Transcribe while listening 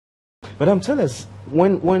Madam, tell us,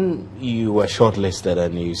 when you were shortlisted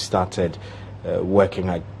and you started working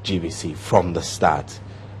at GBC from the start,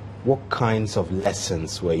 what kinds of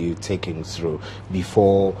lessons were you taking through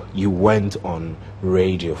before you went on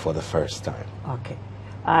radio for the first time? Okay.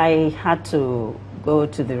 I had to go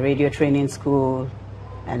to the radio training school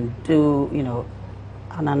and do,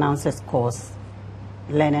 an announcer's course,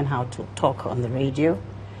 learning how to talk on the radio,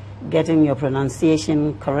 getting your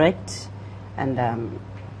pronunciation correct, and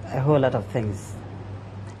a whole lot of things.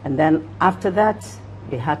 And then after that,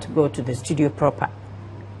 we had to go to the studio proper.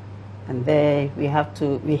 And there we had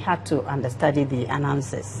to understudy the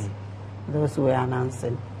announcers, those who were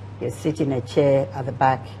announcing. You sit in a chair at the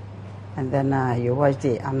back, and then you watch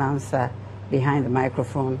the announcer behind the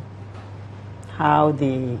microphone, how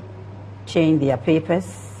they change their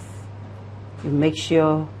papers. You make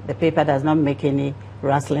sure the paper does not make any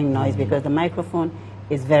rustling noise because the microphone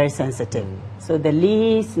is very sensitive. So the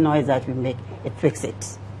least noise that we make, it picks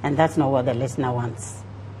it. And that's not what the listener wants.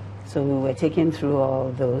 So we were taken through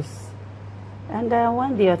all those. And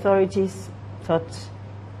when the authorities thought,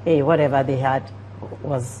 hey, whatever they had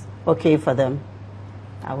was okay for them,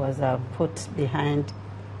 I was put behind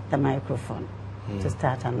the microphone to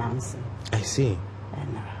start announcing. I see.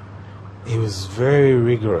 And it was very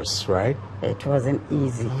rigorous, right? It wasn't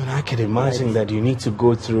easy. I mean, I can imagine that you need to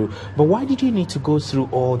go through. But why did you need to go through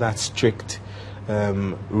all that strict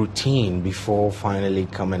routine before finally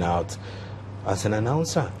coming out as an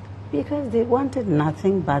announcer? Because they wanted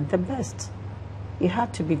nothing but the best. You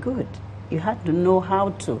had to be good. You had to know how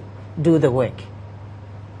to do the work,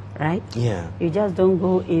 right? Yeah. You just don't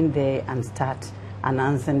go in there and start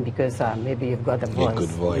announcing because maybe you've got a voice. A good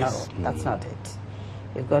voice. No, that's not it.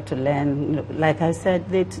 You've got to learn. Like I said,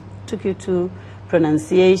 they took you to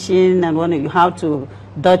pronunciation and how to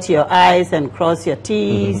dot your I's and cross your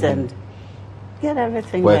T's and get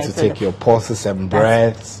everything where right. to take your pauses and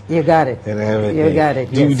breaths. You got it. And everything. You got it.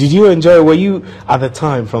 Yes. Did you enjoy? Were you at the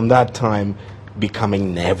time, from that time,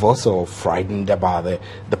 becoming nervous or frightened about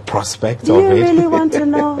the prospect Do of you it? really want to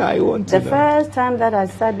know? I want to know. The first time that I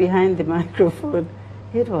sat behind the microphone,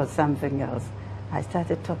 it was something else. I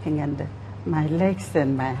started talking and my legs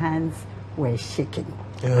and my hands were shaking.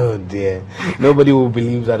 Oh dear. Nobody will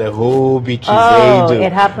believe that a whole Beatrice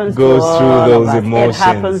it happens goes to through all those of us. emotions. It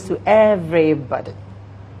happens to everybody.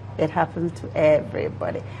 It happens to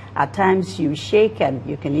everybody. At times you shake and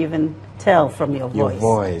you can even tell from your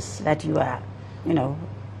voice that you are,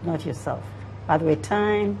 not yourself. But with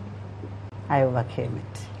time, I overcame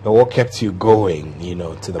it. But what kept you going,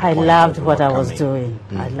 to the point I loved of what I was overcoming?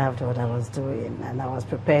 doing. I loved what I was doing, and I was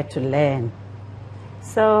prepared to learn.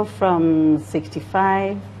 So from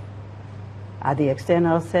 65, at the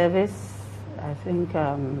external service, I think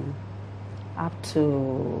up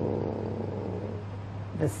to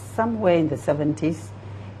somewhere in the 70s,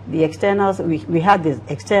 the externals, we had the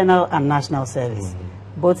external and national service.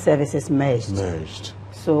 Both services merged.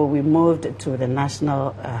 So we moved to the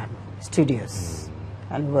national studios,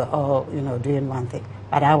 and we were all, doing one thing.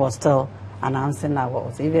 But I was still announcing. I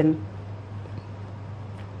was even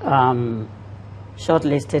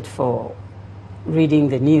shortlisted for reading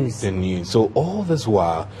the news. The news. So all this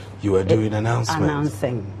while, you were doing announcements?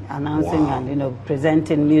 Announcing Wow. and,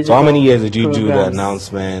 presenting music. So how many years did you do the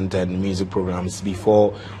announcement and music programs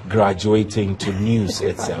before graduating to news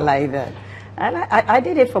itself? Like that. And I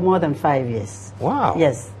did it for more than 5 years. Wow.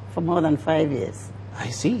 Yes, for more than 5 years. I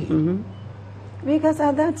see. Because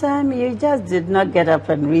at that time, you just did not get up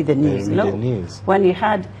and read the news. Read the news. When you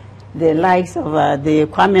had the likes of the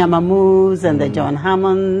Kwame Amamus and the John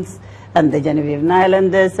Hammonds and the Genevieve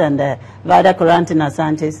Nylanders and the Vada Corantina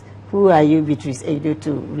Sanchez, who are you, Beatrice Aidoo,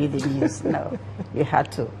 to read the news? No, you had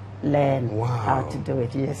to learn how to do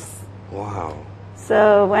it, yes. Wow.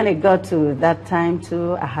 So when it got to that time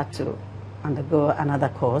too, I had to undergo another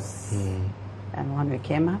course. And when we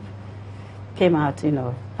came out,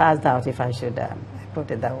 passed out, if I should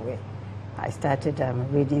put it that way. I started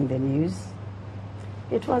reading the news.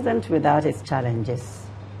 It wasn't without its challenges.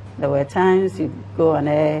 There were times you go on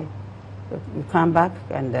air, you come back,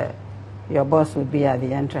 and your boss would be at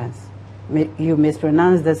the entrance. You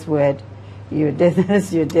mispronounced this word, you did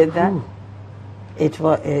this, you did that. It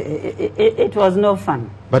was no fun.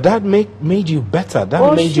 But that made you better.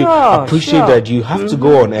 That made you sure, appreciate that you have to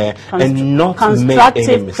go on air and not make any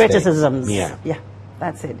constructive mistakes. criticisms. Yeah,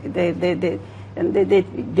 that's it.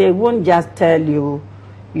 They won't just tell you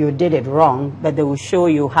you did it wrong, but they will show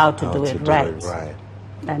you how to do it right.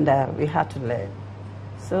 And we had to learn.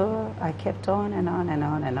 So I kept on and on and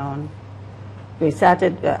on and on. We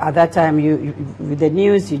started at that time. With the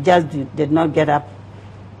news, you just did not get up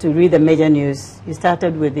to read the major news, you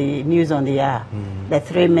started with the news on the hour, the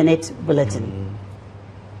 3-minute bulletin.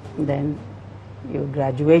 Then you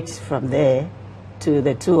graduate from there to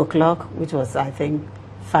the 2 o'clock, which was, I think,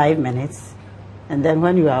 5 minutes. And then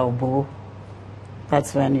when you are Obo,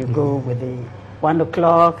 that's when you go with the 1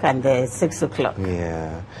 o'clock and the 6 o'clock.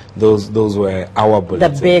 Yeah, those were our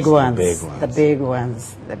bulletins. The big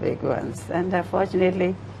ones. And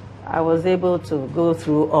unfortunately, I was able to go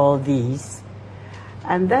through all these.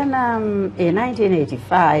 And then in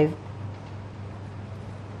 1985,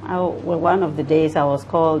 one of the days I was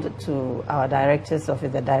called to our director's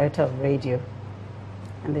office, the director of radio,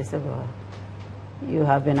 and they said, well, you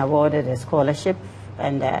have been awarded a scholarship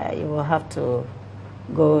and you will have to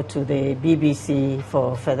go to the BBC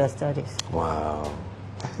for further studies. Wow.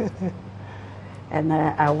 And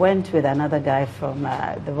I went with another guy from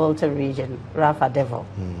the Volta region, Ralph Adevo.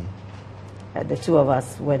 The two of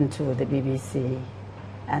us went to the BBC,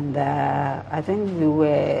 and I think we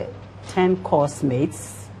were 10 course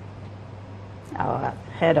mates. Our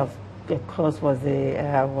head of the course was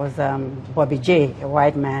Bobby J, a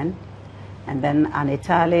white man, and then an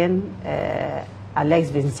Italian, Alex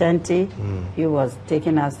Vincenti. He was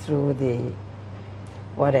taking us through the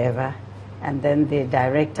whatever, and then the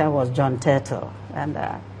director was John Turtle, and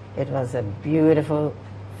it was a beautiful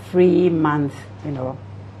 3-month,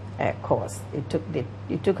 course.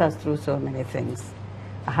 It took us through so many things.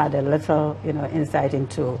 I had a little, insight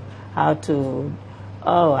into how to.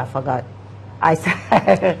 Oh, I forgot.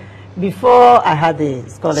 Before I had the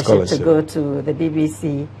scholarship to go to the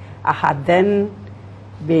BBC, I had then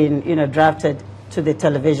been, drafted to the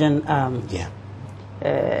television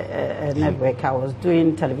network. I was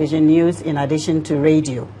doing television news in addition to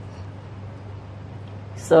radio.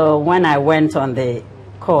 So when I went on the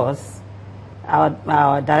course,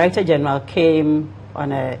 our Director General came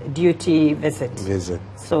on a duty visit.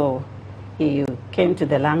 So he came to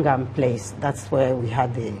the Langham place. That's where we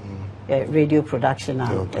had the radio production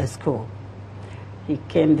school. He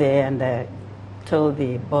came there and told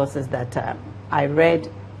the bosses that I read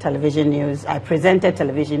television news, I presented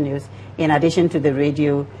television news in addition to the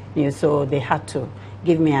radio news, so they had to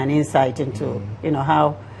give me an insight into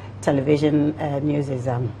how television news is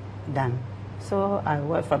done. So I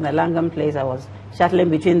worked from the Langham place. I was shuttling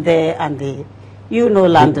between there and the,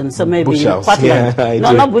 London, so maybe Portland. Yeah,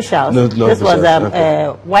 not Bush House. No, this Bush was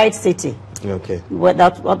House. White City. Okay.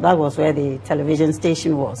 That was where the television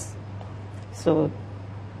station was. So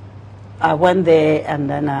I went there, and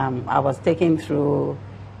then I was taken through,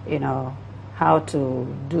 how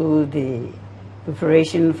to do the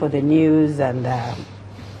preparation for the news and a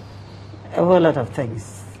whole lot of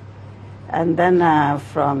things. And then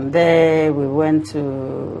from there we went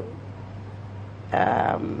to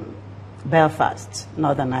Belfast,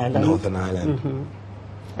 Northern Ireland.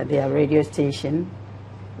 At their radio station.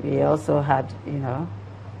 We also had,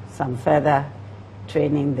 some further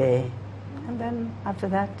training there. And then after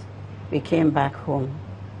that, we came back home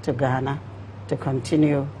to Ghana to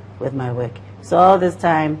continue with my work. So all this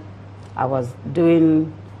time, I was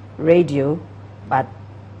doing radio, but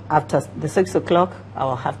after the 6 o'clock, I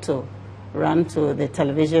will have to run to the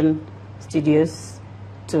television studios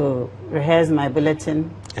to rehearse my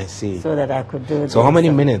bulletin. I see. So that I could do. So how many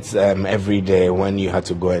minutes every day when you had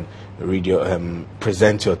to go and read your,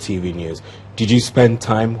 present your TV news? Did you spend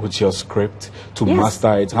time with your script to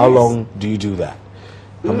master it? How long do you do that?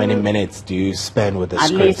 How many minutes do you spend with the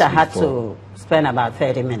script? At least I had to spend about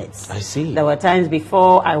 30 minutes. I see. There were times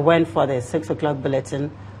before I went for the 6 o'clock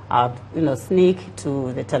bulletin, I'd sneak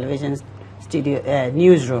to the television studio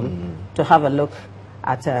newsroom to have a look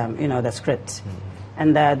at the script.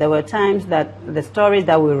 And there were times that the stories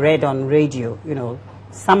that we read on radio,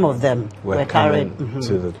 some of them were carried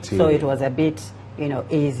to the TV. So it was a bit,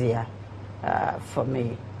 easier for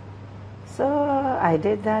me. So I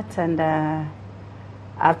did that, and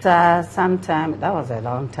after some time, that was a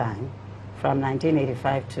long time, from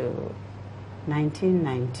 1985 to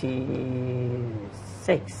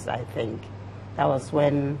 1996, I think. That was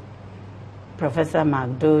when Professor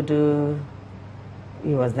McDodo,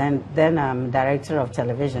 he was then director of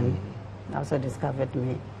television, also discovered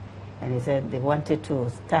me, and he said they wanted to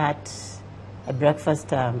start a breakfast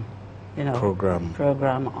program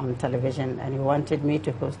on television, and he wanted me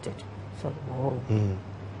to host it. So, whoa,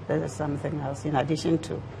 this is something else in addition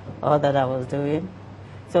to all that I was doing.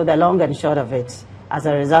 So the long and short of it, as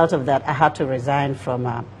a result of that, I had to resign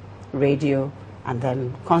from radio and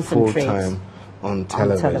then concentrate full-time on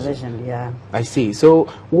television. Yeah. I see. So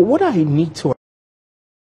what I need to...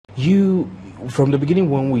 You from the beginning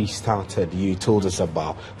when we started, you told us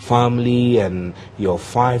about family and your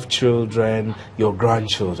 5 children, your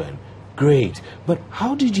grandchildren. Great. But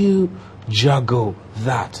how did you juggle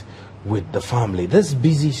that with the family? This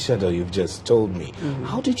busy schedule you've just told me.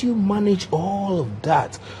 How did you manage all of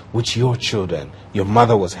that with your children? Your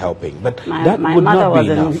mother was helping, but that would not be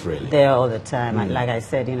enough, really. There all the time. And like I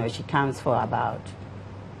said, she comes for about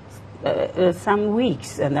some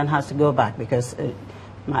weeks and then has to go back because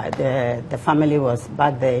the family was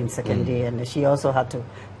back there in secondary, and she also had to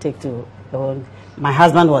take to the whole. My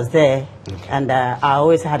husband was there, and I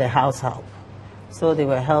always had a house help, so they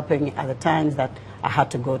were helping at the times that I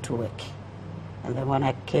had to go to work. And then when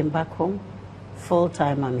I came back home,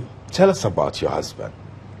 full-time mommy. Tell us about your husband.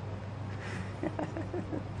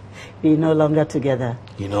 We're no longer together.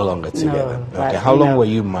 You're no longer together. No, okay. How long were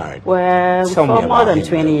you married? Well, Tell me for more than him,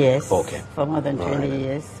 20 years. Okay. For more than 20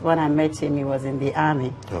 years. When I met him, he was in the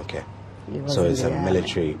army. Okay. So he's a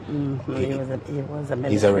military. He was a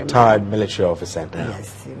military. He's a retired military officer now.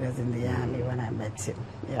 Yes, he was in the army when I met him.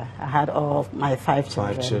 Yeah, I had all my 5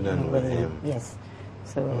 children. 5 children with him. Yes.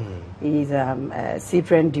 So he's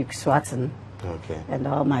Cyprian Duke Swatton. Okay. And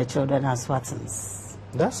all my children are Swattons.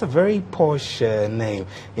 That's a very posh name.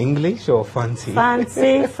 English or fancy?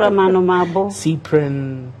 Fancy from Anomabo.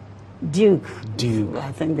 Cyprian Duke. Duke.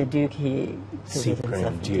 I think the Duke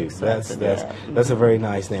Cyprian Duke. That's a very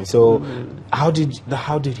nice name. So how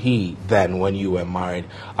did he then, when you were married,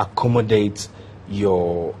 accommodate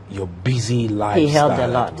your busy lifestyle? He helped a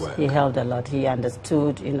lot. At work? He helped a lot. He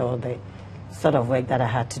understood, the sort of work that I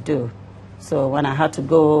had to do. So when I had to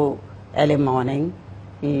go early morning,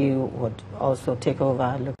 he would also take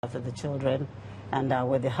over, look after the children, and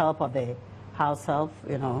with the help of the house help,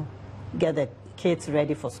 get the kids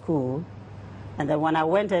ready for school. And then when I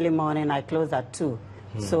went early morning, I closed at 2.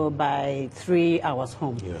 So by 3, I was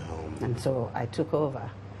home. You're home. And so I took over.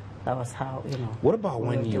 That was how, What about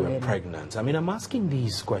when you were pregnant? I mean, I'm asking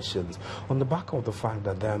these questions on the back of the fact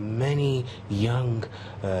that there are many young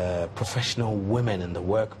professional women in the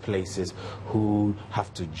workplaces who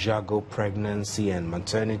have to juggle pregnancy and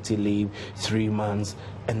maternity leave, 3 months,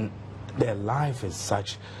 and their life is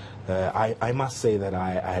such. I must say that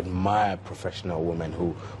I admire professional women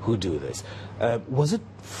who do this. Was it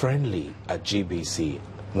friendly at GBC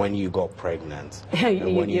when you got pregnant?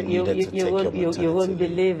 And when you needed to take your maternity you wouldn't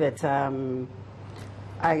leave? believe it.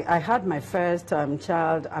 I had my first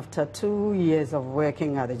child after 2 years of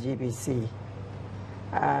working at the GBC.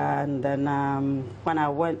 And then when I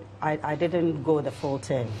went, I didn't go the full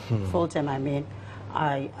term. Full term, I mean,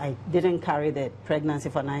 I didn't carry the pregnancy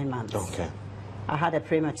for 9 months. Okay. I had a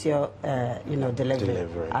premature,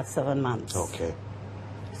 delivery at 7 months. Okay.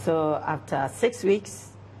 So after 6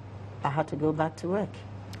 weeks, I had to go back to work.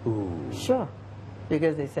 Ooh. Sure,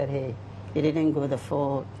 because they said, hey, he didn't go the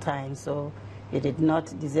full time, so he did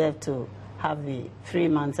not deserve to have the 3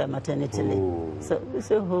 months of maternity leave. So we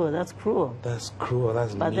said, oh, that's cruel. That's cruel.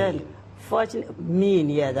 That's But mean. then,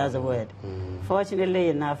 fortunately, yeah, that's a word. Fortunately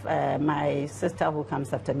enough, my sister who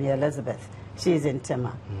comes after me, Elizabeth, she's in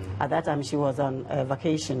Tema. At that time, she was on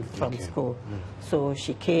vacation from school. So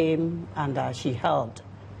she came and she helped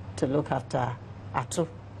to look after Atu.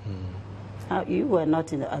 You were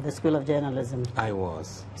not at the School of Journalism. I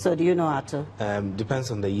was. So do you know Atu?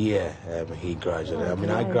 Depends on the year he graduated. I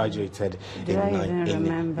mean, I graduated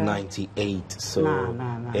in 98, so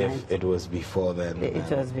No, if it was before then...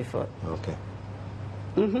 It was before. Okay.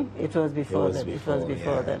 It was before then. It was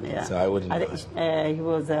before then, yeah. So I wouldn't know. He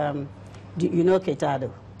was, do you know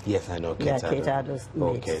Ketado? Yes, I know Ketado. Yeah, Ketado's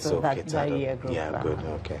mate. Okay, so that Ketado. year group. Yeah, good,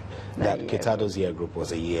 okay. That Ketado's year group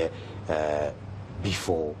was a year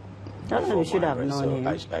before. You should have known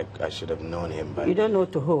him. I should have known him, but... You don't know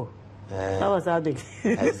Toho. That was how big.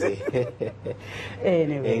 I see.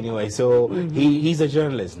 Anyway, so he's a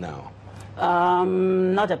journalist now.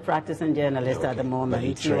 Not a practicing journalist at the But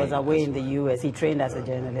moment. He was away in the U.S. He trained as a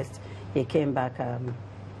journalist. He came back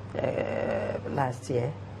last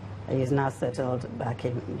year. He's now settled back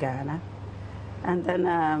in Ghana. And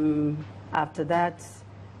then after that,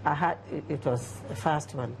 it was a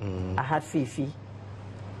fast one. I had Fifi,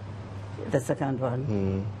 the second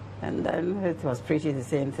one. And then it was pretty the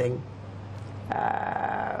same thing.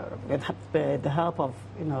 With the help of,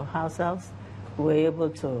 house elves, we were able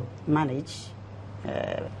to manage,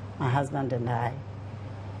 my husband and I,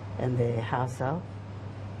 and the house help.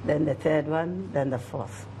 Then the third one, then the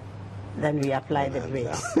fourth. Then we applied the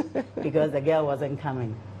brakes because the girl wasn't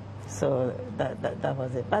coming. So that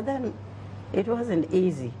was it. But then it wasn't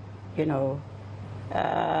easy, getting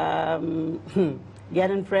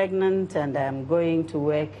pregnant and going to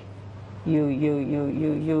work.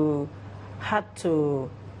 You had to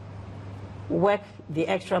work the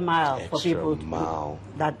extra mile for people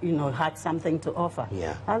that, you know, had something to offer.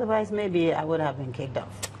 Yeah. Otherwise, maybe I would have been kicked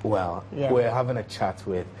off. Well, Yeah. We're having a chat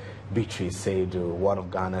with Beatrice Aidoo, one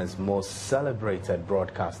of Ghana's most celebrated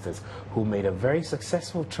broadcasters who made a very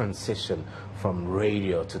successful transition from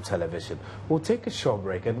radio to television. We'll take a short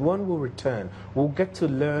break, and when we return, we'll get to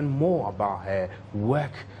learn more about her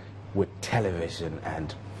work with television,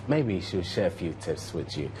 and maybe she'll share a few tips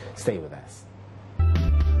with you. Stay with us.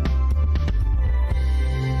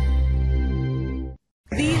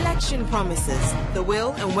 The election promises, the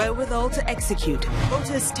will and wherewithal to execute.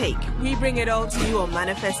 Voters take. We bring it all to you on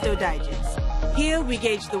Manifesto Digest. Here we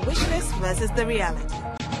gauge the wish list versus the reality.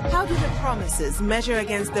 How do the promises measure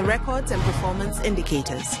against the records and performance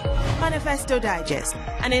indicators? Manifesto Digest,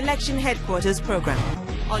 an election headquarters program.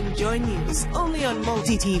 On Joy News, only on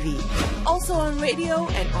multi-TV. Also on radio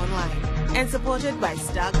and online. And supported by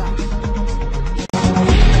Star Ghana.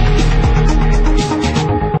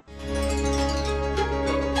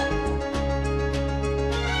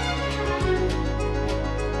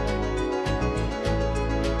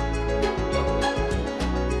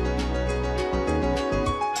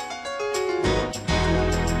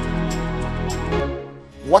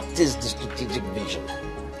 What is the strategic vision?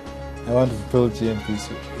 I want to build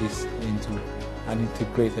GMPC into an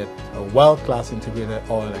integrated, a world-class integrated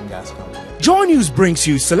oil and gas company. Joy News brings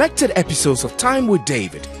you selected episodes of Time with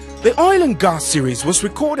David. The oil and gas series was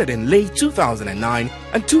recorded in late 2009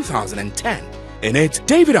 and 2010. In it,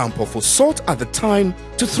 David Ampofo sought at the time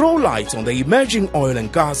to throw light on the emerging oil and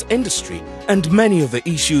gas industry, and many of the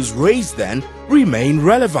issues raised then remain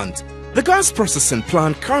relevant. The gas processing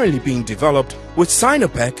plant currently being developed with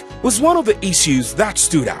Sinopec was one of the issues that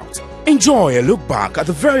stood out. Enjoy a look back at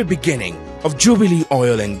the very beginning of Jubilee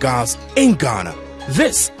Oil and Gas in Ghana.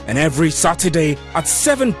 This and every Saturday at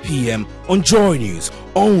 7 p.m. on Joy News,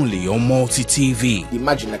 only on Multi TV.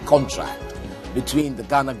 Imagine a contract between the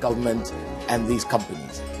Ghana government and these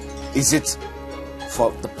companies. Is it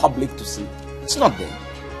for the public to see? It's not there.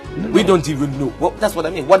 No. We don't even know. Well, that's what I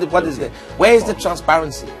mean. What is there? Where is the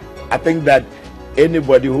transparency? I think that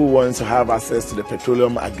anybody who wants to have access to the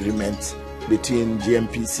petroleum agreement between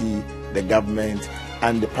GMPC, the government,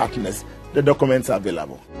 and the partners, the documents are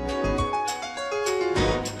available.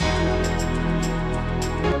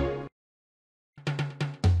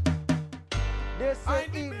 They say,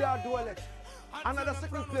 eat that dwelleth. Another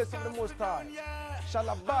second place of the Most High shall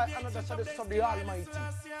abide another shadows of the Almighty.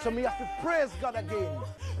 So me have to praise God again.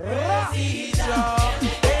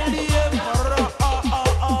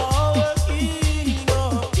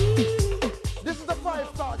 This is the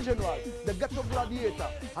 5-star general, the ghetto gladiator,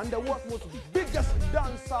 and the world's most biggest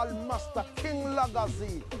dancehall master, King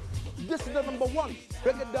Legacy. This is the #1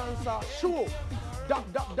 reggae dancer show.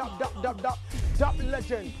 Dap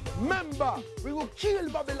legend. Remember, we will kill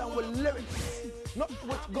Babylon with lyrics. Not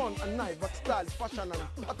with gun and knife, but style, fashion,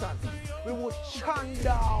 and pattern. We will chant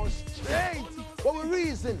down straight. What we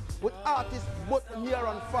reason with artists both near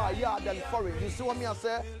and far, yard and foreign. You see what me I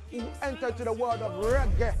say? We enter into the world of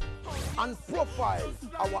reggae and profile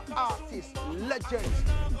our artists, legends.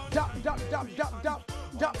 Dap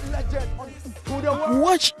legend on to the world.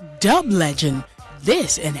 Watch Dub Legend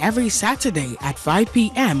this and every Saturday at 5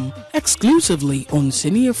 p.m. exclusively on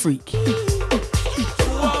Senior Freak.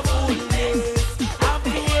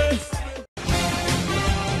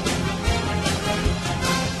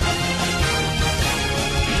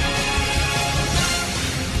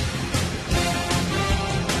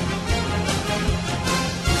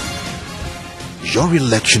 Your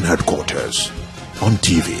election headquarters on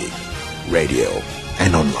TV, radio,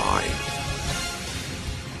 and online.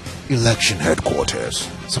 Election headquarters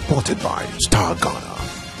supported by Star Ghana.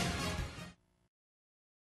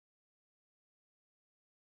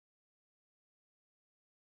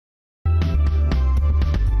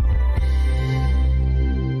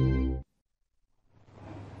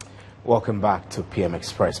 Welcome back to PM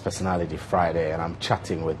Express Personality Friday, and I'm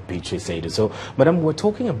chatting with Beatrice Aidoo. So, madam, we're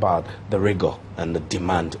talking about the rigor and the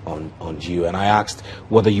demand on you, and I asked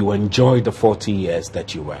whether you enjoyed the 40 years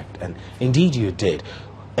that you worked, and indeed you did.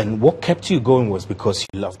 And what kept you going was because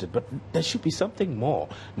you loved it, but there should be something more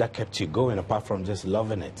that kept you going apart from just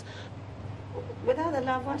loving it. Without the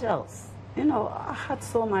love, what else? You know, I had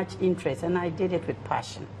so much interest, and I did it with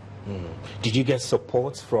passion. Did you get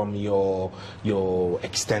support from your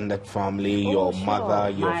extended family, your sure.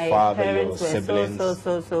 mother, your my father, your siblings?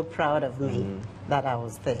 siblings? So proud of me that I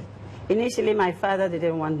was there. Initially, my father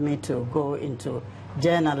didn't want me to go into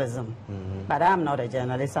journalism, but I'm not a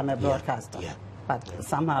journalist. I'm a broadcaster. Yeah. But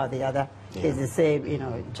somehow or the other, it's the same, you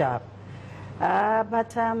know, job.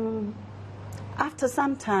 But After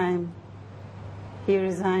some time, he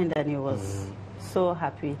resigned and he was so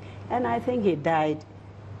happy. And I think he died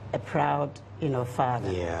a proud,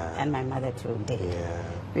 father. Yeah. And my mother too did. Yeah.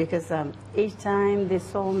 Because each time they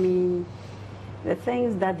saw me, the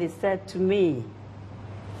things that they said to me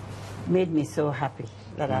made me so happy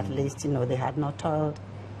that at least, they had not toiled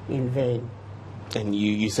in vain. And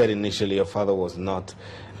you said initially your father was not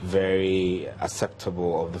very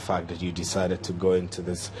acceptable of the fact that you decided to go into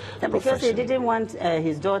this profession. Because he didn't want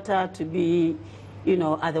his daughter to be,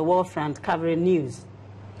 at the war front covering news.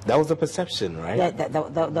 That was the perception, right?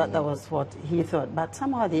 That was what he thought. But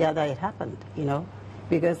somehow or the other it happened,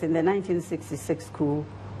 because in the 1966 coup,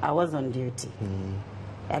 I was on duty.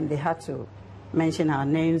 And they had to mention our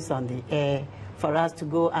names on the air for us to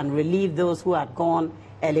go and relieve those who had gone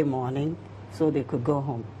early morning so they could go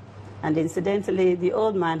home. And incidentally, the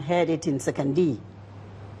old man heard it in Sekandi.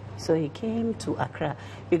 So he came to Accra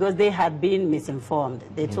because they had been misinformed.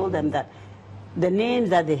 They told them that the names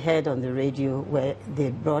that they heard on the radio were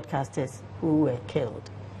the broadcasters who were killed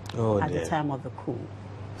at the time of the coup.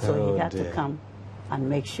 So he had to come and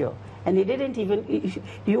make sure. And he didn't even,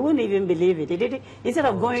 you wouldn't even believe it. He didn't, instead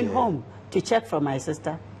of going home to check for my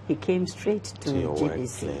sister, he came straight to your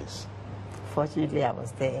GBC. workplace. Fortunately, I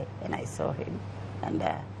was there and I saw him. And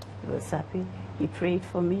he was happy. He prayed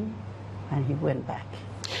for me and he went back.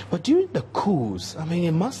 But during the coups, I mean,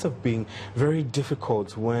 it must have been very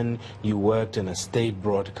difficult when you worked in a state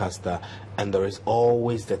broadcaster and there is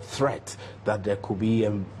always the threat that there could be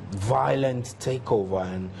a violent takeover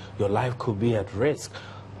and your life could be at risk.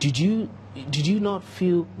 Did you not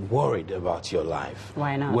feel worried about your life?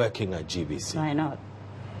 Why not? Working at GBC? Why not?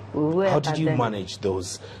 How did you manage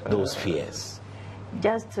those fears?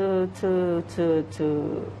 Just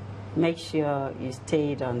to make sure you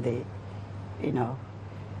stayed on the,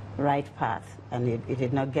 right path, and it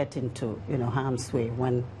did not get into, harm's way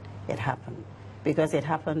when it happened, because it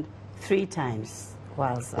happened 3 times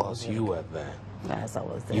whilst you were there. Whilst I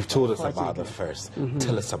was there. You've told us about the first.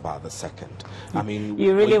 Tell us about the second. I mean,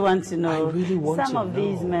 you really want to know? I really want some of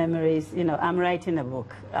these memories. I'm writing a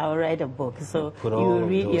book. I'll write a book, so put all you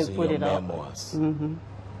read, of those you put in your it memoirs. up.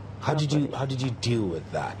 How did you deal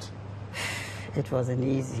with that? It wasn't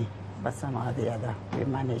easy, but somehow or the other we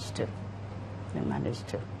managed to.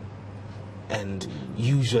 And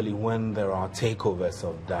usually when there are takeovers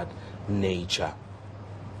of that nature,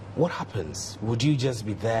 what happens? Would you just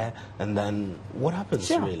be there and then what happens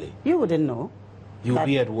really? You wouldn't know. You'll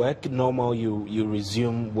be at work normal, you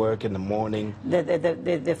resume work in the morning?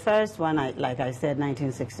 The first one, like I said,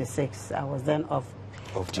 1966, I was then off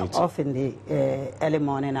duty. Off in the early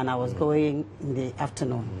morning and I was going in the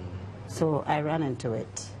afternoon. So I ran into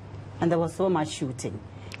it. And there was so much shooting.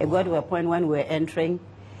 It got to a point when we were entering,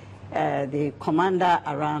 the commander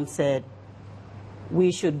around said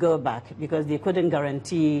we should go back because they couldn't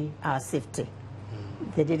guarantee our safety.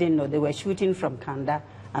 They didn't know. They were shooting from Kanda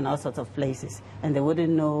and all sorts of places, and they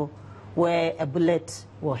wouldn't know where a bullet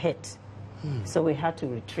will hit. So we had to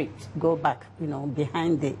retreat, go back,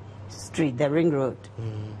 behind the street, the ring road.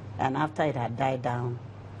 And after it had died down,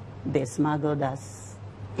 they smuggled us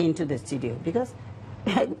into the studio because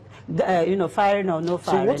firing or no firing,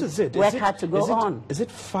 so what is it? Work had to go on. Is it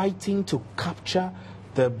fighting to capture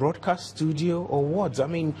the broadcast studio or what? I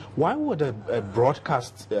mean, why would a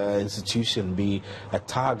broadcast institution be a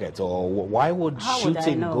target, or why would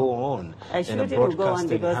shooting go on in a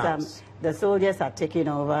broadcasting house? The soldiers are taking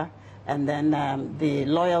over, and then the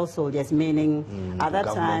loyal soldiers, meaning at that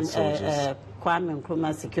time Kwame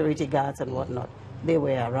Nkrumah's security guards and whatnot, they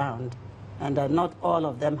were around, and not all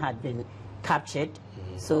of them had been captured,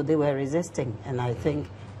 so they were resisting, and I think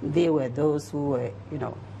they were those who were,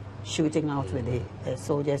 shooting out with the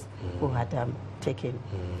soldiers who had taken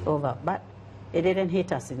over. But it didn't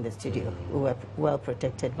hit us in the studio. We were well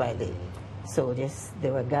protected by the soldiers.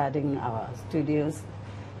 They were guarding our studios.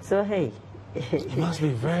 So, hey. It must be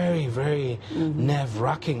very, very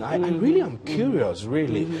nerve-wracking. I really am curious,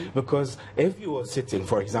 really, because if you were sitting,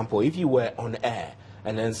 for example, if you were on air,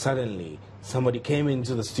 and then suddenly somebody came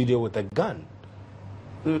into the studio with a gun,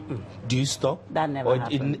 do you stop? That never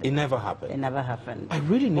happened. It never happened? It never happened. I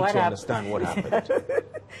really need to understand what happened.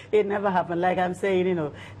 It never happened. Like I'm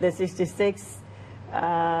saying, the 66,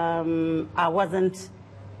 I wasn't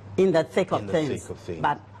in the thick of things.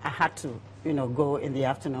 But I had to, go in the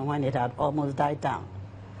afternoon when it had almost died down.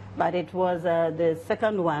 But it was the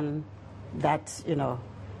second one that,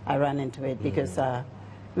 I ran into it because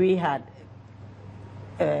we had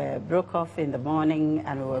broke off in the morning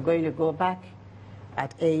and we were going to go back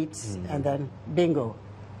at 8, and then bingo,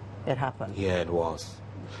 it happened. Yeah, it was.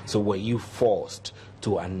 So were you forced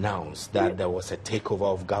to announce that there was a takeover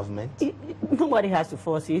of government? Nobody has to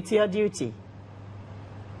force you. It's your duty.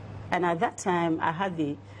 And at that time, I had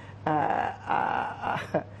the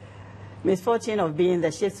misfortune of being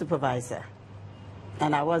the shift supervisor.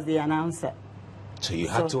 And I was the announcer. So you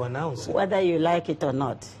had to announce it? Whether you like it or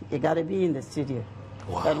not, you got to be in the studio.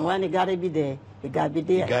 Wow. And when you got to be there, you got to be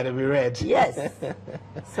there. You got to be ready. Yes.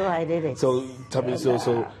 So I did it. So, tell me,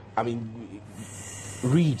 I mean,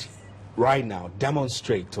 read right now,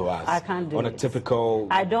 demonstrate to us. I can't do on it. A typical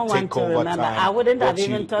I don't want to remember. Time, I wouldn't have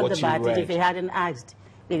even thought about read. it if he hadn't asked.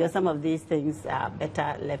 Because some of these things are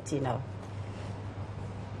better left, you know.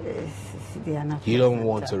 They are not. You don't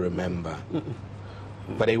want to remember.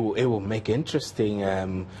 But it will make interesting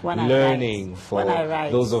learning for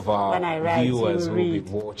those of our viewers who will be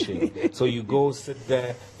watching. So you go sit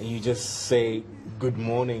there and you just say, good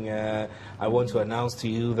morning, I want to announce to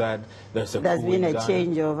you that there's been a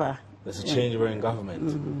changeover. There's a changeover in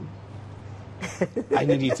government. I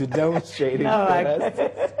need you to demonstrate it. No,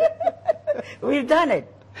 we've done it.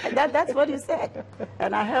 That's what you said.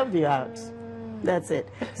 And I helped you out. That's it.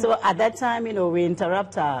 So at that time, you know, we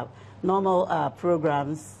interrupt our normal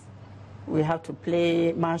programs. We have to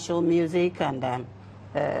play martial music and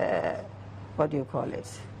what do you call it?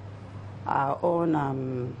 Our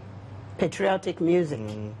own patriotic music.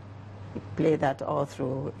 We play that all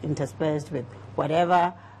through, interspersed with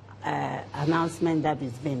whatever announcement that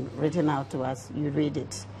has been written out to us. You read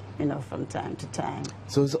it, you know, from time to time.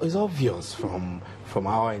 So it's obvious from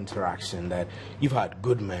our interaction that you've had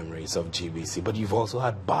good memories of GBC, but you've also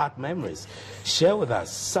had bad memories. Share with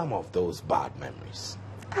us some of those bad memories.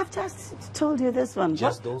 I've just told you this one.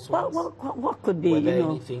 Just those ones? What could be, Were there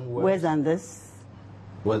anything worse? Worse than this?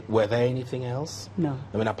 Were there anything else? No.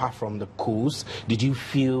 I mean, apart from the coups, did you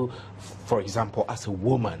feel, for example, as a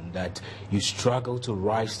woman, that you struggled to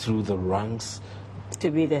rise through the ranks?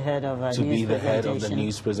 To be the head of a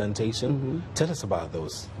news presentation? Tell us about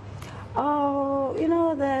those. Oh, you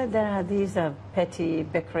know, there are these petty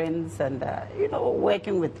bickerings and, you know,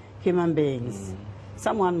 working with human beings.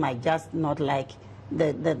 Someone might just not like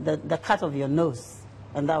the cut of your nose,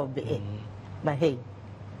 and that would be it. But hey,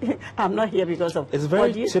 I'm not here because of... It's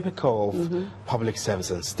very typical of public service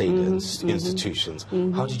and state institutions.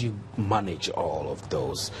 How did you manage all of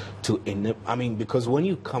those? I mean, because when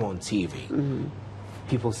you come on TV,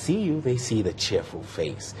 people see you, they see the cheerful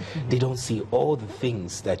face. They don't see all the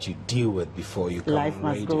things that you deal with before you come on radio. Life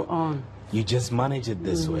must go on. You just manage it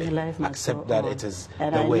this way. Accept that it is the way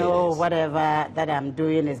it is. And I know whatever that I'm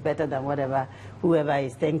doing is better than whatever whoever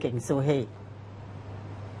is thinking. So hey,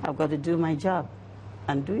 I've got to do my job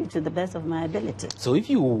and do it to the best of my ability. So if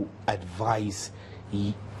you advise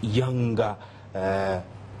younger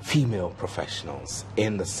female professionals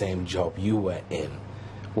in the same job you were in,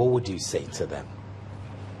 what would you say to them?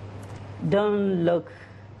 Don't look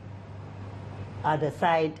at the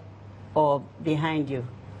side or behind you.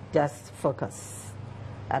 Just focus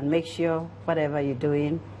and make sure whatever you're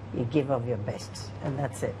doing, you give of your best. And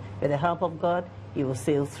that's it. With the help of God, you will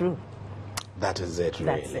sail through. That is it,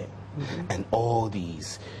 really. That's it. And all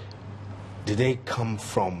these, did they come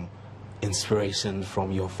from inspiration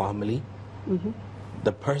from your family?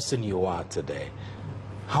 The person you are today,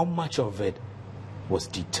 how much of it was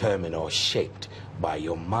determined or shaped by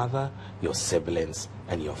your mother, your siblings,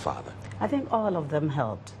 and your father? I think all of them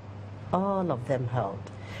helped. All of them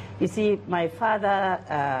helped. You see, my father,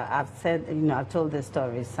 I've said, you know, I've told this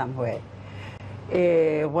story somewhere.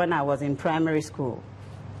 When I was in primary school,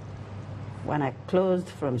 when I closed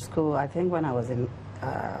from school, I think when I was in,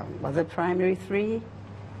 was it primary 3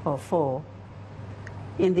 or 4,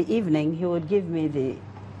 in the evening he would give me the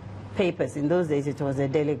papers. In those days it was a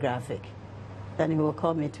daily graphic. Then he would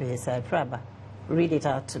call me to his side, Prabha, read it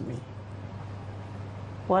out to me.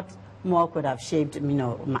 What more could have shaped, you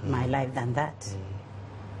know, my life than that?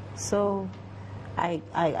 So I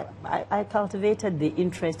cultivated the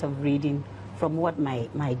interest of reading from what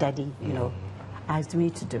my daddy, you know, asked me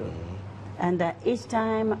to do. And each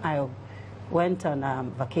time I went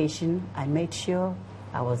on vacation, I made sure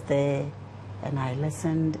I was there and I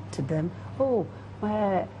listened to them. Oh,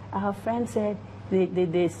 our friend said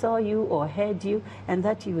they saw you or heard you and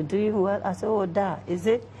that you were doing well. I said, oh, da, is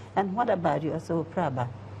it? And what about you? I said, oh, Prabha,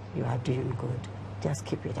 you are doing good. Just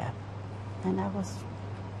keep it up. And I was...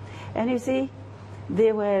 And you see,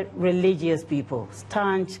 they were religious people,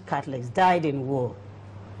 staunch Catholics, died in war.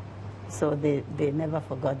 So they never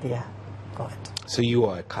forgot their God. So you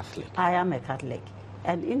are a Catholic? I am a Catholic.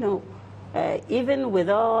 And you know, even with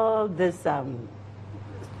all this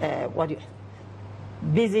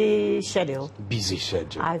busy schedule,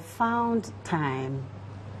 I found time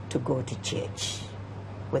to go to church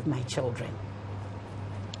with my children.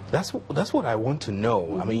 That's what I want to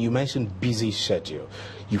know. I mean, you mentioned busy schedule.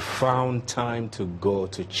 You found time to go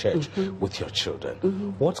to church with your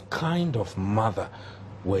children. What kind of mother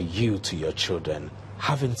were you to your children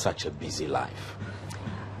having such a busy life?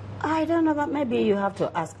 I don't know, but maybe you have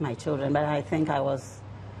to ask my children, but I think I was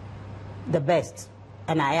the best,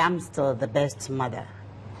 and I am still the best mother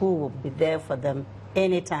who will be there for them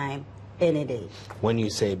anytime, any day. When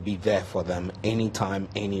you say be there for them anytime,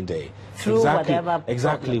 any day, through whatever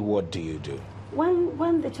exactly problem. what do you do?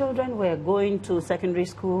 When the children were going to secondary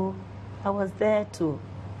school, I was there to,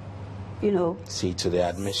 you know, see to the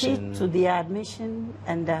admission. See to the admission,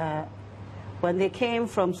 and when they came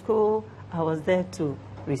from school, I was there to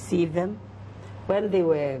receive them. When they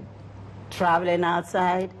were traveling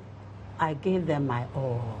outside, I gave them my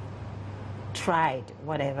all. Tried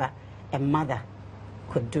whatever a mother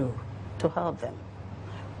could do to help them.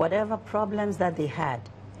 Whatever problems that they had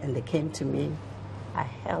and they came to me, I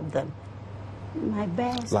helped them my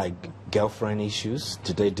best. Like girlfriend issues?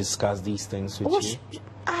 Did they discuss these things with you?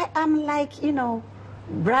 I'm like, you know,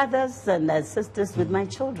 brothers and sisters with my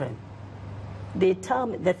children. They tell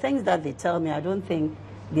me, the things that they tell me, I don't think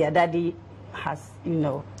their daddy has, you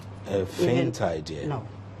know. A faint idea. No.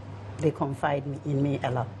 They confide in me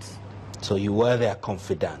a lot. So you were their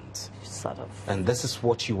confidant. Sort of. And this is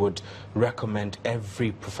what you would recommend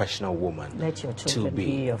every professional woman Let your children to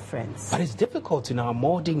be your friends. But it's difficult in our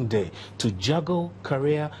modern day to juggle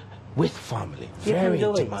career with family. Very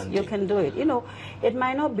demanding. You can do it. You know, it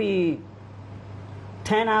might not be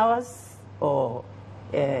 10 hours or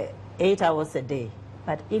 8 hours a day,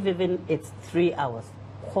 but if even it's 3 hours,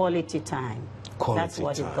 quality time. That's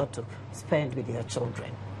what you've got to spend with your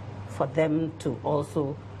children. For them to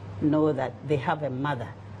also know that they have a mother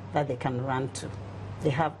that they can run to. They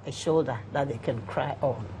have a shoulder that they can cry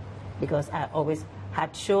on. Because I always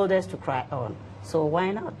had shoulders to cry on. So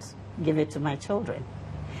why not give it to my children?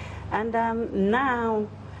 And now,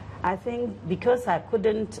 I think because I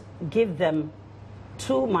couldn't give them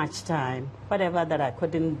too much time, whatever that I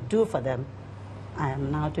couldn't do for them, I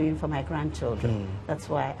am now doing for my grandchildren. That's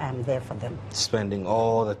why I'm there for them. Spending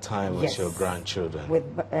all the time with your grandchildren.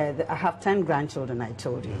 I have 10 grandchildren, I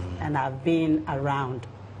told you, and I've been around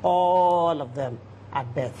all of them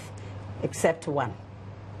at birth, except one.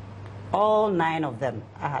 All 9 of them,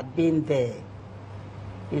 I had been there,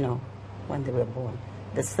 you know, when they were born.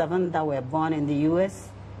 The 7 that were born in the U.S.,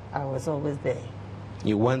 I was always there.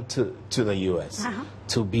 You went to the U.S.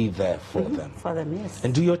 To be there for them? For them, yes.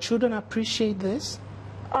 And do your children appreciate this?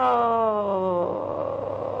 Oh.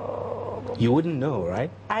 You wouldn't know, right?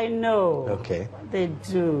 I know. Okay. They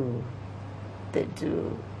do. They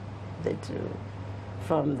do. They do.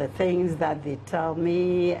 From the things that they tell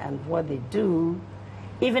me and what they do,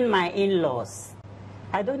 even my in-laws.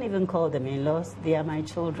 I don't even call them in-laws. They are my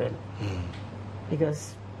children.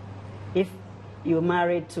 Because if you're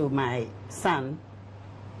married to my son,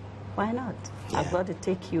 why not? I've got to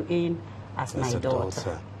take you in as my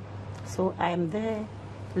daughter. So I'm there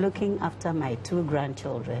looking after my 2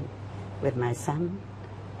 grandchildren with my son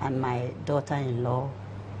and my daughter-in-law.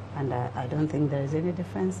 And I don't think there is any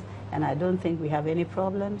difference. And I don't think we have any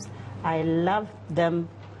problems. I love them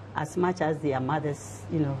as much as their mothers,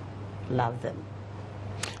 you know, love them.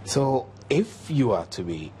 So if you are to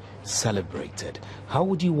be celebrated, how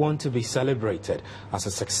would you want to be celebrated? As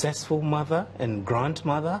a successful mother and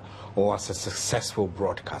grandmother, or as a successful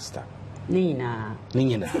broadcaster? Nina.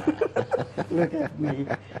 Nina. Look at me.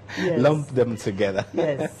 Yes. Lump them together.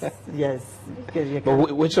 Yes, yes.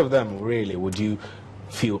 But which of them really would you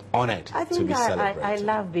feel honored to be celebrated? I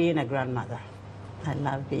love being a grandmother. I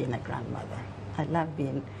love being a grandmother. I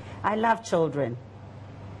love children.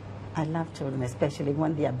 I love children, especially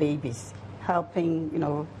when they are babies, helping, you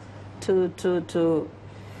know, to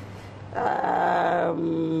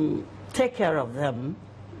take care of them.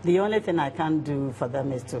 The only thing I can do for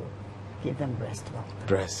them is to give them breast milk.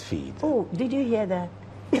 Breastfeed. Oh, did you hear that?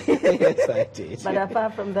 Yes, I did. But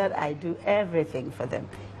apart from that, I do everything for them.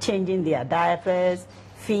 Changing their diapers,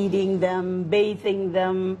 feeding them, bathing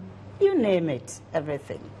them, you name it,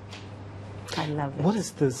 everything. I love it. What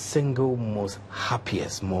is the single most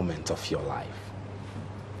happiest moment of your life?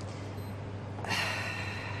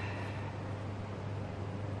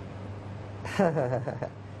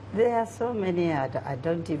 There are so many, I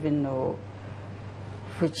don't even know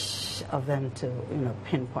which of them to, you know,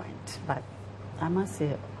 pinpoint. But I must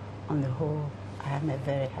say, on the whole, I am a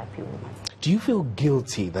very happy woman. Do you feel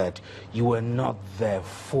guilty that you were not there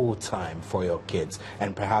full time for your kids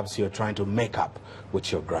and perhaps you're trying to make up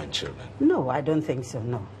with your grandchildren? No, I don't think so,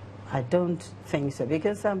 no. I don't think so,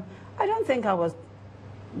 because I don't think I was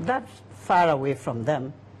that far away from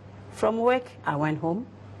them. From work, I went home.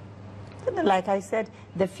 Like I said,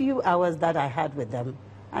 the few hours that I had with them,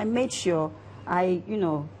 I made sure I,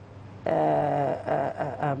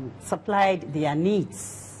 supplied their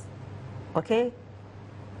needs. Okay?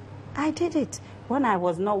 I did it. When I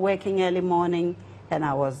was not working early morning and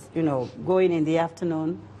I was, going in the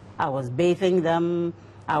afternoon, I was bathing them,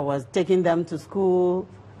 I was taking them to school,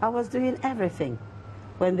 I was doing everything.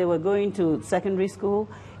 When they were going to secondary school,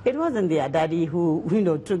 it wasn't their daddy who,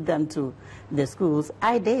 took them to the schools.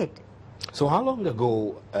 I did. So how long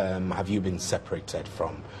ago have you been separated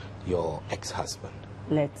from your ex-husband?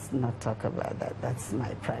 Let's not talk about that. That's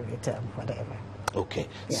my private whatever. Okay.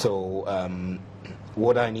 Yeah. So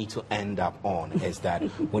what I need to end up on is that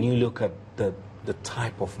when you look at the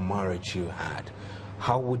type of marriage you had,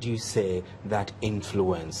 how would you say that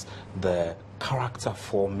influenced the character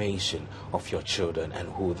formation of your children and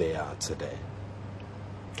who they are today?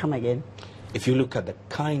 Come again? If you look at the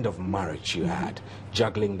kind of marriage you had,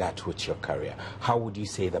 juggling that with your career, how would you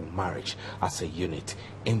say the marriage as a unit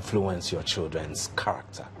influenced your children's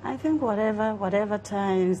character? I think whatever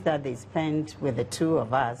times that they spent with the two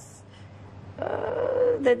of us,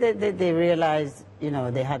 they realized,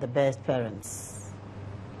 they had the best parents.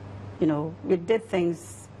 We did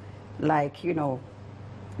things like,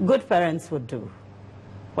 good parents would do.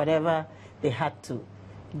 Whatever they had to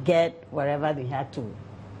get, wherever they had to,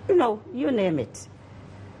 you name it.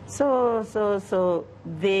 So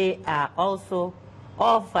they are also,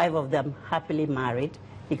 all five of them, happily married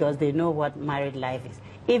because they know what married life is.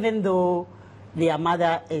 Even though their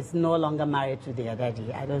mother is no longer married to their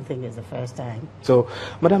daddy. I don't think it's the first time. So,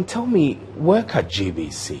 Madam, tell me, work at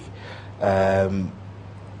GBC,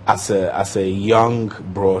 as a young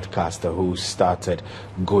broadcaster who started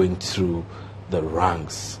going through the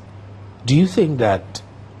ranks, do you think that,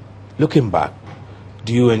 looking back,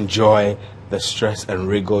 do you enjoy the stress and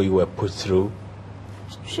rigor you were put through?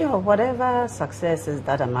 Sure, whatever successes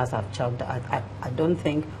that I must have chugged, I don't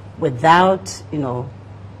think without,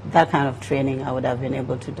 that kind of training I would have been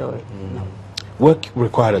able to do it. No. Work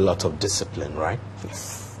required a lot of discipline, right?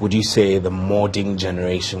 Yes. Would you say the modern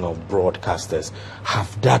generation of broadcasters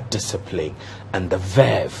have that discipline and the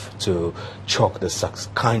verve to chalk the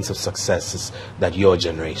kinds of successes that your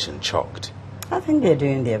generation chalked? I think they're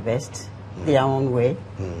doing their best, their own way.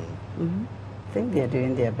 I think they're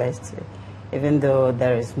doing their best, even though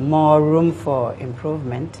there is more room for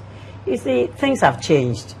improvement. You see, things have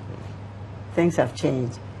changed. Things have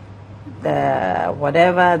changed.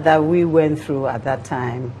 Whatever that we went through at that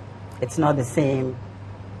time, it's not the same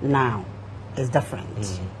now. It's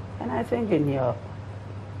different. And I think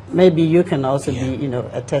maybe you can also be,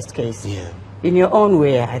 a test case. Yeah. In your own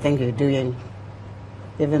way, I think you're doing,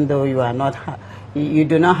 even though you are not, you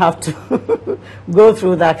do not have to go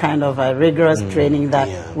through that kind of rigorous training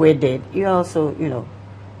that we did. You're also,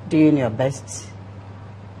 doing your best.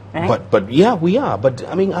 Right? But yeah, we are. But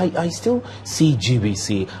I mean, I still see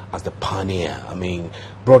GBC as the pioneer. I mean,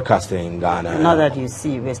 broadcasting in Ghana. Not that you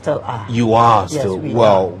see, we still are. You are Yes, still we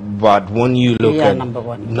well, are. but when you look We are at number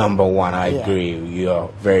one. number one, I agree. You are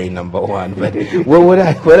very number one. But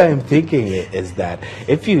what I'm thinking is that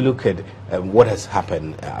if you look at what has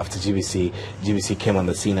happened after GBC came on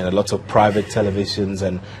the scene, and a lot of private televisions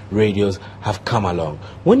and radios have come along.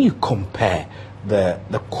 When you compare the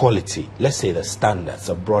quality, let's say the standards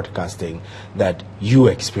of broadcasting that you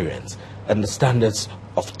experience and the standards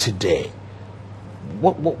of today,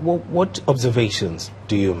 what observations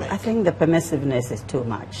do you make? I think the permissiveness is too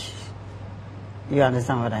much. You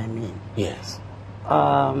understand what I mean? Yes.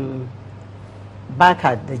 Back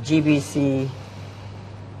at the GBC,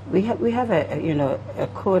 we have a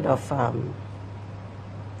code of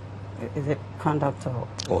is it conduct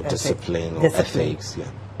or discipline or ethics? Yeah.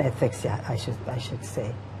 Ethics, yeah, I should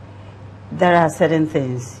say. There are certain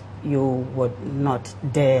things you would not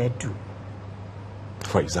dare do.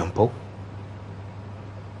 For example?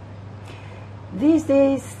 These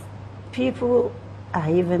days, people are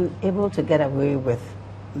even able to get away with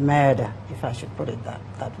murder, if I should put it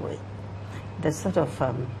that way. The sort of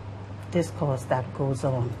discourse that goes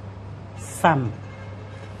on some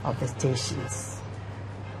of the stations.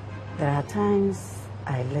 There are times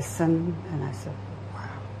I listen and I say,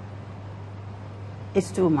 it's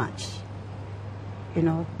too much,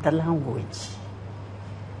 the language.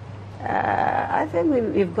 I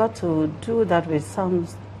think we've got to do that with some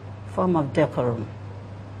form of decorum.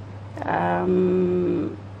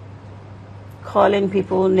 Calling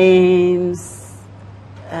people names,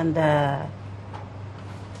 and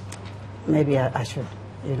maybe I should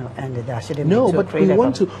ended. There shouldn't No, be too but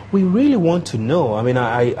we really want to know. I mean,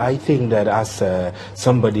 I think that as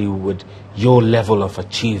somebody with your level of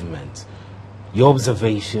achievement, your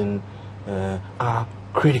observation are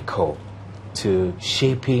critical to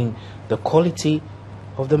shaping the quality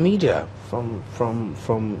of the media from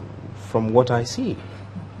what I see.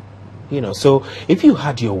 So if you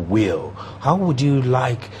had your will, how would you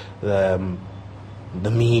like the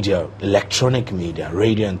media, electronic media,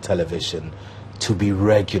 radio and television, to be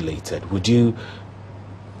regulated? Would you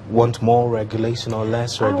want more regulation or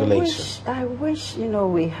less regulation? I wish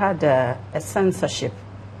we had a censorship,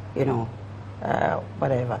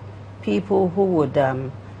 whatever. People who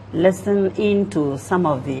would listen into some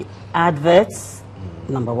of the adverts,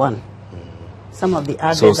 number one. Some of the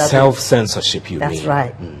adverts. So self-censorship, you mean? That's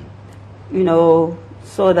right.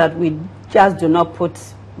 So that we just do not put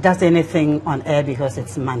just anything on air because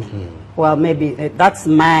it's money. Well, maybe that's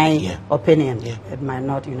my opinion. Yeah. It might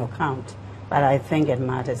not, count, but I think it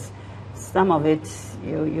matters. Some of it,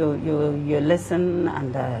 you listen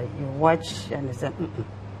and you watch and you say,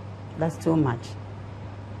 that's too much.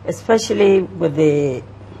 Especially with the,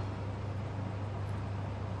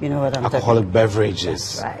 what I'm alcoholic talking.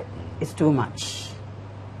 beverages. That's right. It's too much.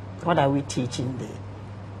 What are we teaching the,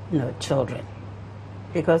 children?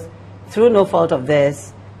 Because through no fault of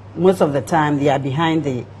theirs, most of the time they are behind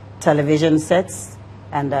the television sets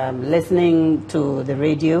and listening to the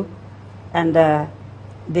radio, and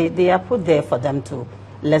they are put there for them to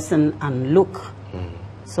listen and look.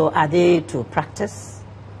 So are they to practice?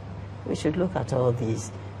 We should look at all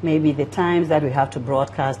these. Maybe the times that we have to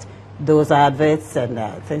broadcast those adverts and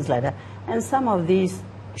things like that. And some of these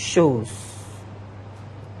shows,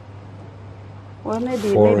 well,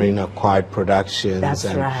 foreign acquired productions. That's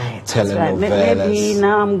and right. telenovelas. Maybe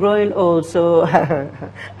now I'm growing old, so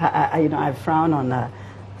I frown on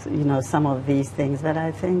some of these things, but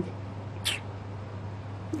I think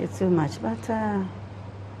it's too much. But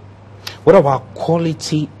what about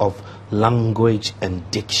quality of language and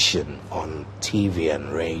diction on TV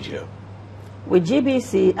and radio? With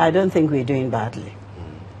GBC, I don't think we're doing badly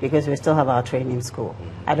because we still have our training school.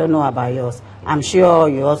 I don't know about yours. I'm sure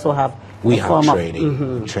you also have. We have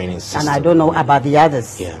training system. And I don't know about the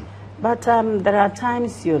others. Yeah. But there are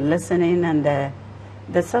times you're listening and the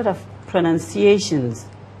sort of pronunciations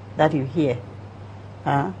that you hear,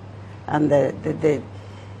 and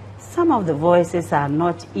some of the voices are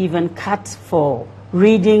not even cut for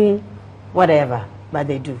reading whatever, but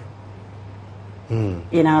they do.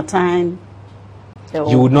 In our time,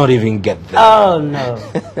 you would not even get that. Oh, no.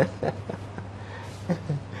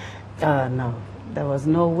 Oh, no. There was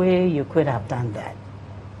no way you could have done that.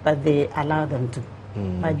 But they allow them to.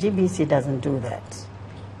 But GBC doesn't do that.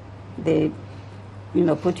 They,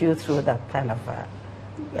 put you through that kind of,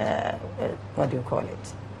 what do you call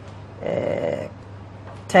it?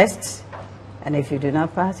 Test. And if you do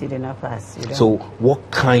not pass, you do not pass. So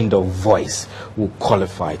what kind of voice will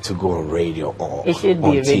qualify to go on radio or it should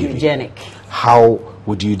be on TV? radiogenic. How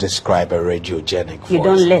would you describe a radiogenic voice? You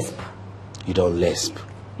don't lisp. You don't lisp.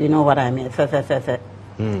 You know what I mean? That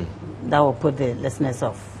will put the listeners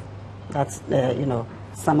off. That's,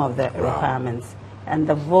 some of the requirements. And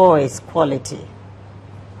the voice quality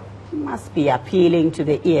must be appealing to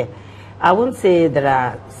the ear. I wouldn't say there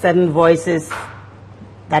are certain voices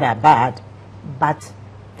that are bad, but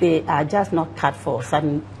they are just not cut for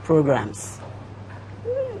certain programs.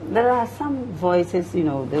 There are some voices,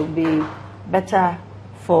 they'll be better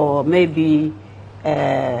for maybe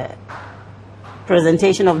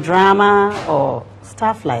presentation of drama or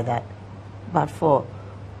stuff like that. But for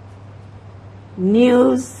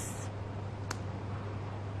news,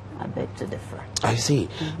 I beg to differ. I see.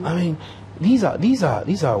 I mean, these are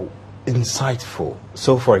insightful.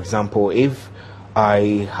 So, for example, if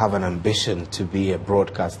I have an ambition to be a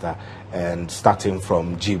broadcaster and starting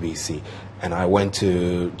from GBC, and I went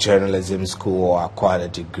to journalism school or acquired a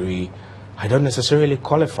degree, I don't necessarily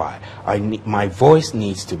qualify. My voice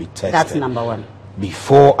needs to be tested. That's number one.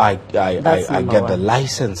 Before I get the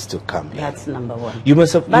license to come in. That's number one. You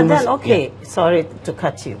must have. But then, okay, sorry to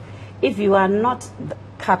cut you. If you are not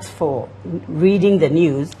cut for reading the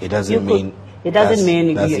news, it doesn't mean. It doesn't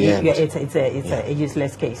mean it's a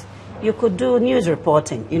useless case. You could do news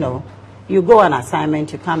reporting. You go on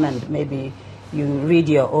assignment, you come and maybe you read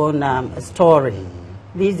your own story.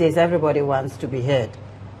 These days, everybody wants to be heard.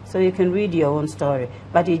 So you can read your own story,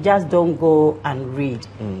 but you just don't go and read.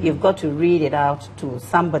 You've got to read it out to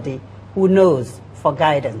somebody who knows for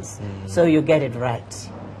guidance, so you get it right.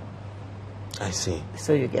 I see.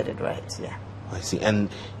 So you get it right, yeah. I see. And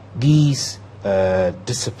these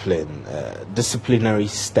disciplinary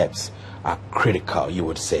steps are critical, you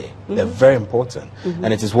would say. They're very important.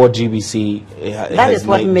 And it is what GBC that is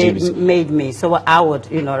what made me. So I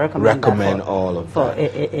would, recommend that all of for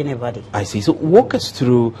that. Anybody. I see. So walk us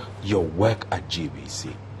through your work at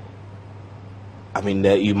GBC. I mean,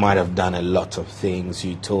 you might have done a lot of things.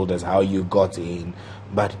 You told us how you got in,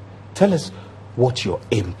 but tell us what your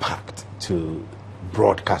impact to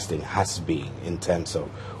broadcasting has been in terms of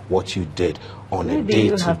what you did on a day-to-day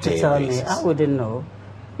basis. You have to tell me. I wouldn't know.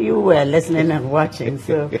 You were listening and watching,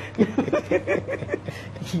 so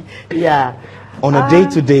yeah. On a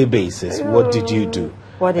day-to-day basis, what did you do?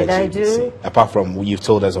 What did I do? Apart from, you've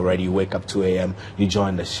told us already, you wake up 2 a.m., you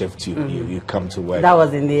join the shift, you come to work. That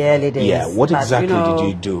was in the early days. Yeah, what exactly did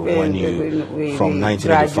you do when you, from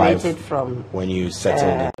 1985, when you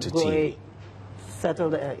settled into TV?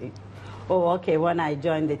 When I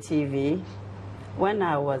joined the TV, when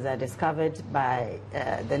I was discovered by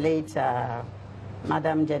the late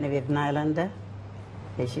Madam Genevieve Nylander,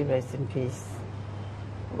 may she rest in peace,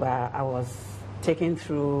 where I was taken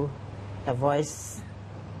through a voice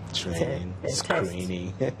training,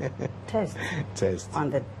 screening, test on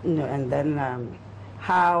the, and then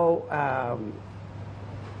how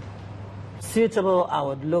suitable I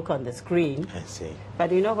would look on the screen. I see.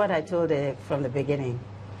 But you know what I told her from the beginning?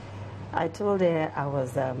 I told her I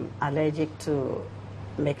was allergic to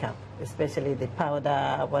makeup, especially the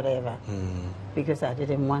powder, whatever, because I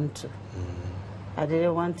didn't want to. I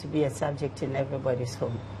didn't want to be a subject in everybody's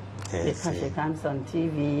home. Because she comes on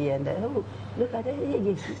TV and, oh, look at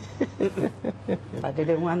it. I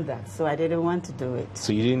didn't want that, so I didn't want to do it.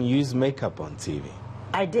 So you didn't use makeup on TV?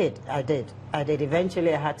 I did.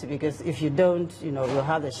 Eventually I had to, because if you don't, you'll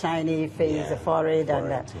have the shiny face, the forehead,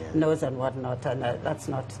 and nose and whatnot, and that's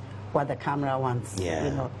not what the camera wants.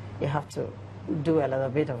 You have to do a little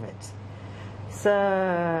bit of it.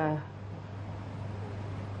 So,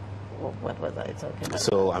 what was I talking about?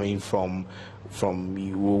 So, I mean, from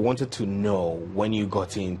you wanted to know when you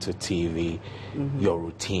got into TV, your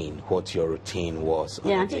routine, what your routine was.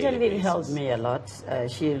 Yeah, Auntie Genevieve helped me a lot.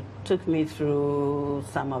 She took me through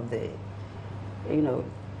some of the,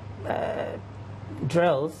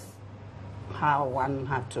 drills, how one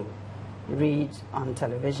had to read on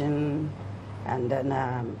television, and then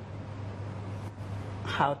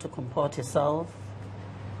how to comport yourself.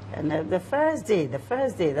 And the first day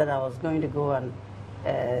that I was going to go on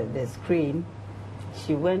the screen,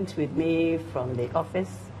 she went with me from the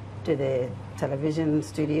office to the television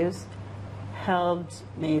studios, helped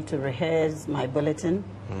me to rehearse my bulletin,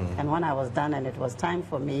 and when I was done and it was time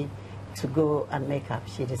for me to go and make up,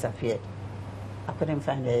 she disappeared. I couldn't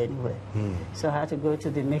find her anywhere. So I had to go to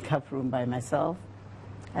the makeup room by myself,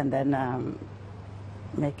 and then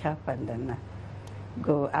make up, and then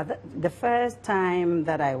go. The first time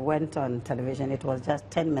that I went on television, it was just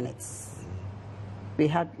 10 minutes. We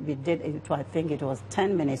did it, I think it was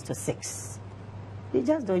 10 minutes to 6. You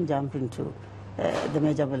just don't jump into the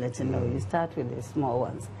major bulletin. No, you start with the small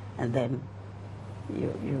ones, and then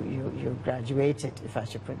you graduate it, if I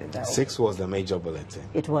should put it that way. 6 was the major bulletin?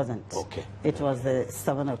 It wasn't. Okay. It was the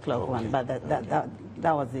 7 o'clock one, but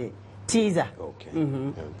that was the teaser. Okay.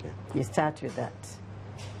 Okay. You start with that.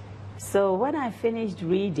 So when I finished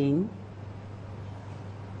reading,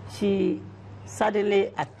 she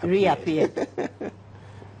suddenly reappeared.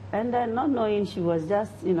 And not knowing, she was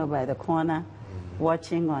just, by the corner,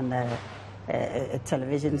 watching on a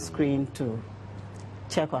television screen to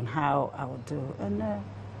check on how I would do. And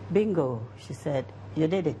bingo, she said, you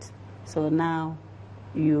did it. So now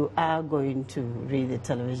you are going to read the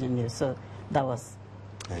television news. So that was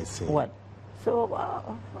what. So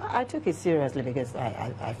I took it seriously because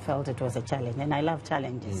I felt it was a challenge, and I love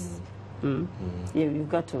challenges. You've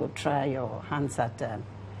got to try your hands at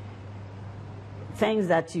things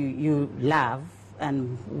that you love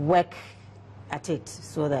and work at it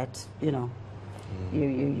so that, you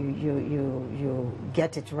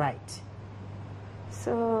get it right.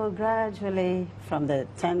 So gradually, from the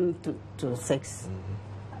 10 to 6,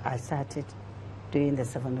 I started doing the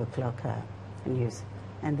 7 o'clock news.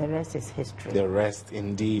 And the rest is history. The rest,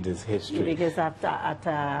 indeed, is history. Because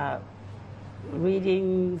after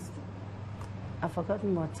reading, I've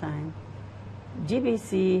forgotten what time,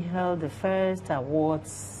 GBC held the first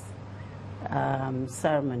awards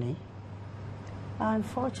ceremony.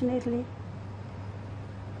 Unfortunately,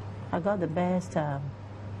 I got the best,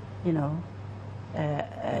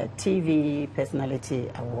 TV personality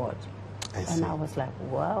award. And I was like,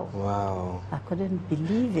 wow. Wow. I couldn't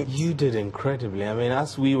believe it. You did incredibly. I mean,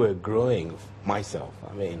 as we were growing, myself,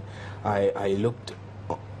 I mean, I looked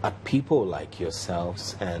at people like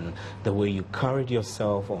yourselves and the way you carried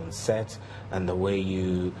yourself on set and the way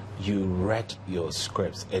you read your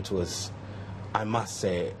scripts. It was, I must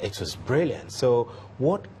say, it was brilliant. So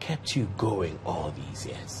what kept you going all these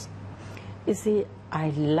years? You see, I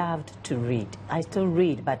loved to read. I still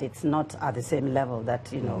read, but it's not at the same level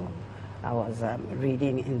that, you know, I was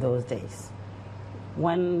reading in those days.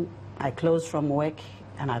 When I closed from work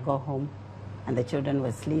and I got home and the children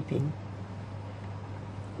were sleeping,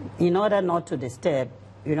 in order not to disturb,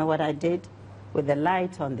 you know what I did? With the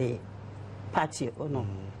light on the patio,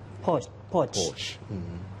 porch.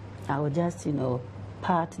 I would just, you know,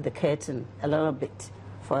 part the curtain a little bit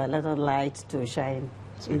for a little light to shine.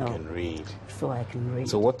 So you can read. So I can read.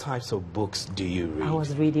 So what types of books do you read? I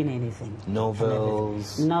was reading anything.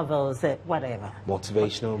 Novels? Novels, whatever.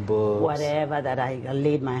 Motivational books? Whatever that I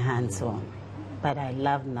laid my hands on. But I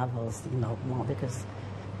love novels, you know, more because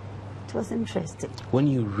it was interesting. When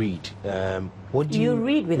you read, what do you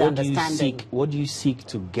read with understanding? What do you seek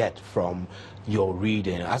to get from your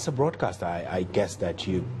reading? As a broadcaster, I guess that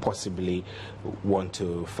you possibly want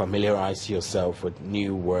to familiarize yourself with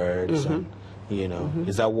new words and, you know,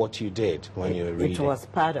 is that what you did when you were reading? It was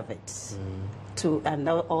part of it. And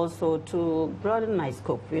also to broaden my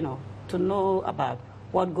scope, you know, to know about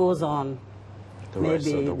what goes on,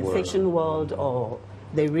 maybe the fiction world or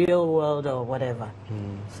the real world or whatever.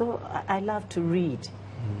 So I love to read,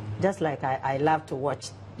 just like I love to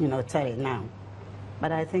watch, you know, telly now.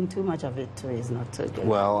 But I think too much of it too is not so good.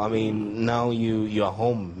 Well, I mean, now you're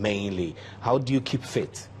home mainly. How do you keep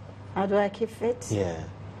fit? How do I keep fit? Yeah.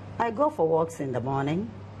 I go for walks in the morning,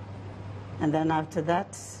 and then after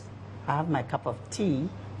that, I have my cup of tea.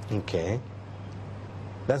 Okay.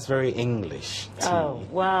 That's very English. Tea. Oh,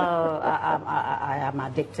 well, I am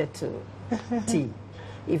addicted to tea.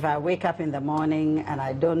 If I wake up in the morning and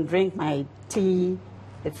I don't drink my tea,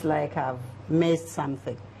 it's like I've missed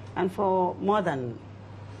something. And for more than,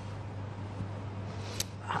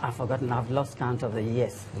 I've forgotten, I've lost count of the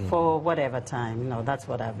years. For whatever time, you know, that's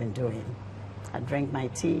what I've been doing. I drink my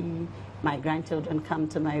tea, my grandchildren come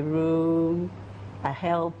to my room, I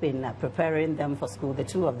help in preparing them for school. The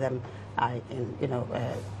two of them are in, you know,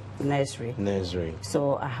 nursery. Nursery.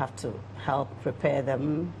 So I have to help prepare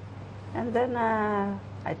them. And then I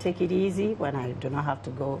take it easy when I do not have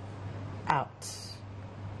to go out.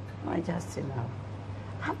 I just, you know,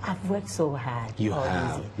 I've worked so hard. You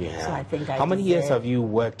have. So I think How many years have you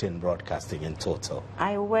worked in broadcasting in total?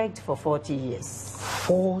 I worked for 40 years.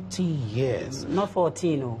 40 years? Not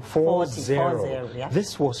 14, no. 40. 40, yeah.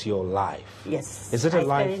 This was your life? Yes. Is it a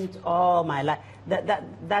life? I spent all my life.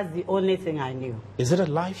 That's the only thing I knew. Is it a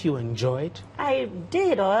life you enjoyed? I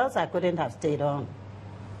did, or else I couldn't have stayed on.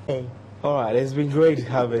 Hey. All right, it's been great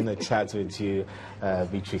having a chat with you,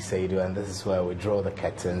 Beatrice Aidoo, and this is where we draw the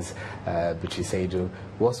curtains. Beatrice Aidoo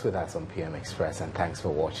was with us on PM Express, and thanks for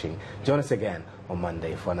watching. Join us again on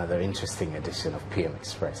Monday for another interesting edition of PM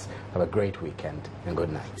Express. Have a great weekend, and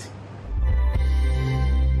good night.